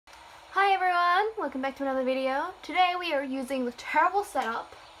everyone, welcome back to another video. Today we are using the terrible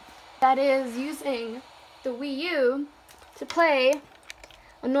setup that is using the Wii U to play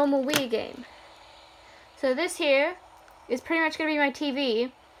a normal Wii game. So this here is pretty much going to be my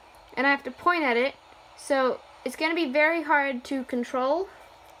TV, and I have to point at it, so it's going to be very hard to control.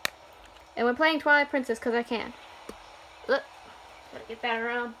 And we're playing Twilight Princess because I can. Look, gotta get that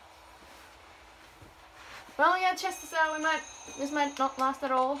around. We're only gonna test this out. This might not last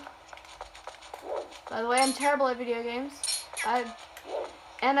at all. By the way, I'm terrible at video games. I've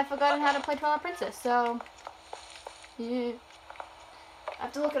forgotten how to play Twilight Princess, so yeah. I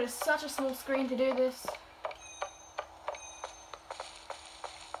have to look at such a small screen to do this.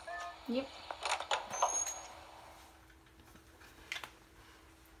 Yep.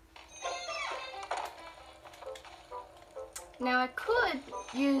 Now I could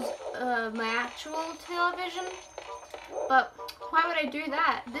use my actual television, but why would I do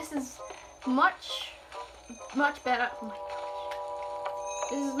that? This is much better. Oh my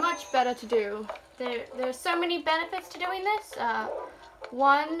gosh. This is much better to do. There's so many benefits to doing this.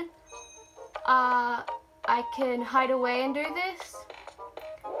 One, I can hide away and do this.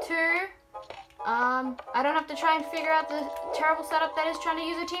 Two, I don't have to try and figure out the terrible setup that is trying to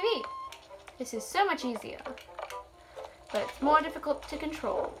use a TV. This is so much easier. But it's more difficult to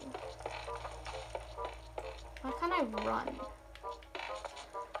control. Why can't I run?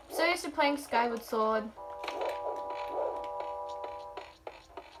 I'm so used to playing Skyward Sword.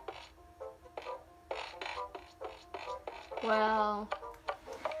 Well,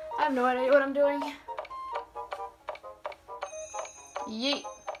 I have no idea what I'm doing. Yeet.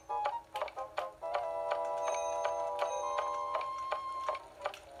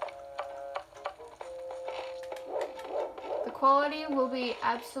 Quality will be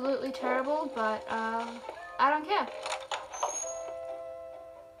absolutely terrible, but I don't care.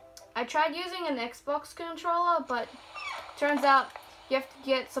 I tried using an Xbox controller, but turns out you have to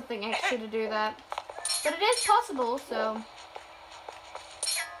get something extra to do that. But it is possible, so.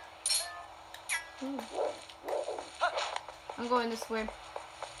 Ooh. I'm going this way.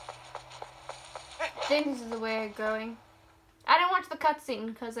 I think this is the way I'm going. I didn't watch the cutscene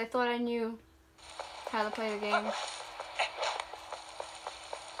because I thought I knew how to play the game.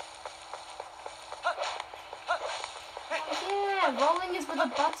 Rolling is with a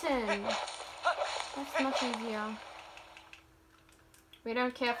button. That's much easier. We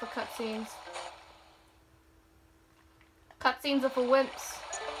don't care for cutscenes. Cutscenes are for wimps.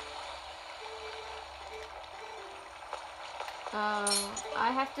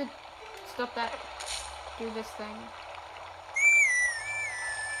 I have to stop that. Do this thing.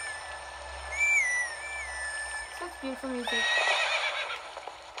 Such beautiful music.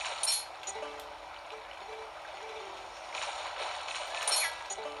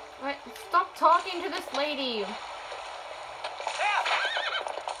 Wait, stop talking to this lady.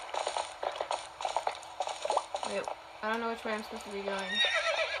 Wait, I don't know which way I'm supposed to be going.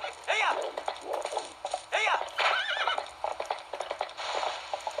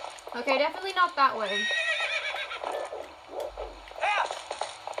 Okay, definitely not that way.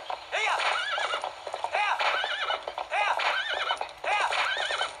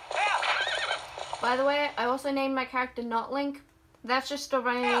 By the way, I also named my character Not Link. That's just a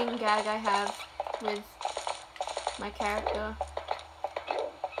running gag I have with my character,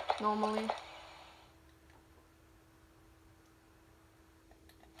 normally.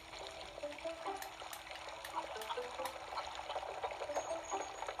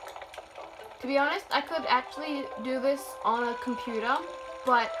 To be honest, I could actually do this on a computer,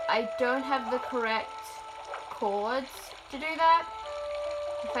 but I don't have the correct chords to do that.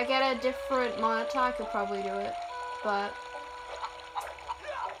 If I get a different monitor, I could probably do it, but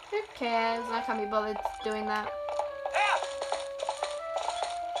who cares? I can't be bothered doing that.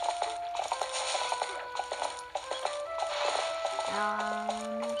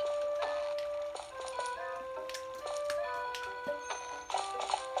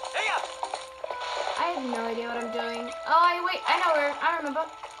 I have no idea what I'm doing. Oh, wait, I know where. I remember.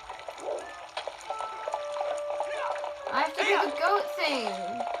 I have to do the goat thing.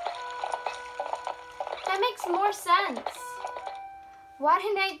 That makes more sense. Why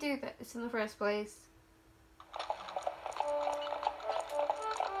didn't I do this in the first place?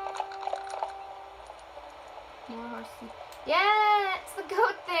 More horsey. Yeah, it's the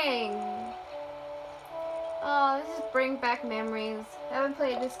goat thing. Oh, this is bring back memories. I haven't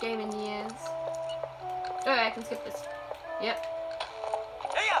played this game in years. Oh, I can skip this. Yep.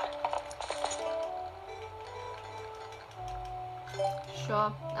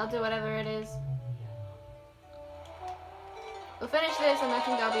 Sure, I'll do whatever it is. We'll finish this and I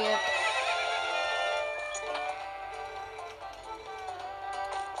think that'll be it.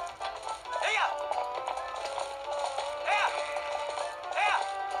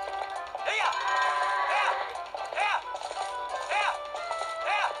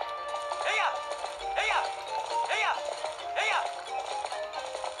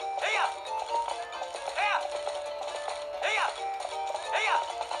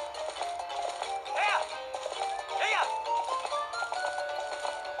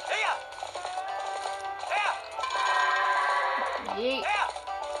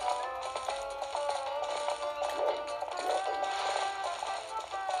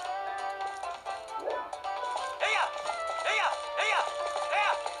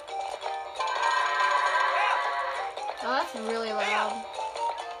 Oh, that's really loud.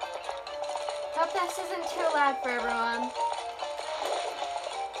 Hope this isn't too loud for everyone.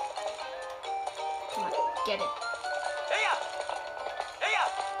 Come on, get it.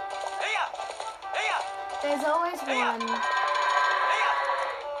 There's always one.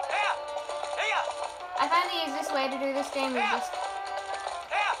 I find the easiest way to do this game is just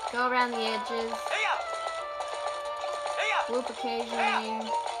go around the edges, loop occasionally.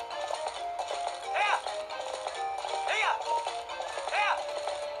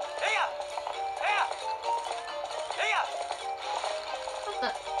 What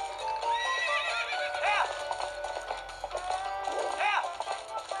the?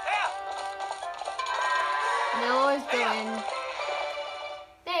 And they'll always go in.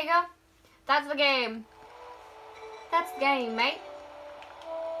 There you go. That's the game. That's the game, mate.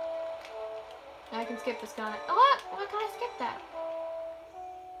 I can skip this guy. Oh, what? Why can't I skip that?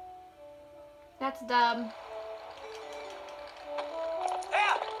 That's dumb.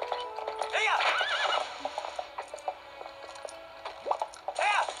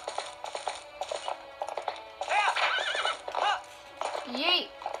 Yeet.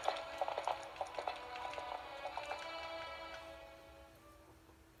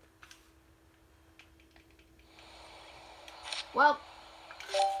 Well,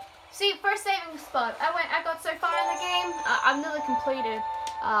 see, first saving spot. I got so far in the game. I've nearly completed.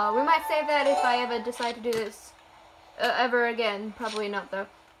 We might save that if I ever decide to do this ever again. Probably not though.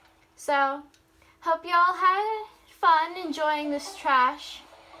 So, hope y'all had fun enjoying this trash.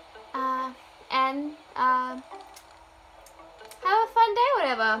 And have a fun day,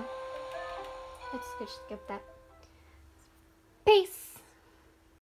 whatever. Let's just skip that.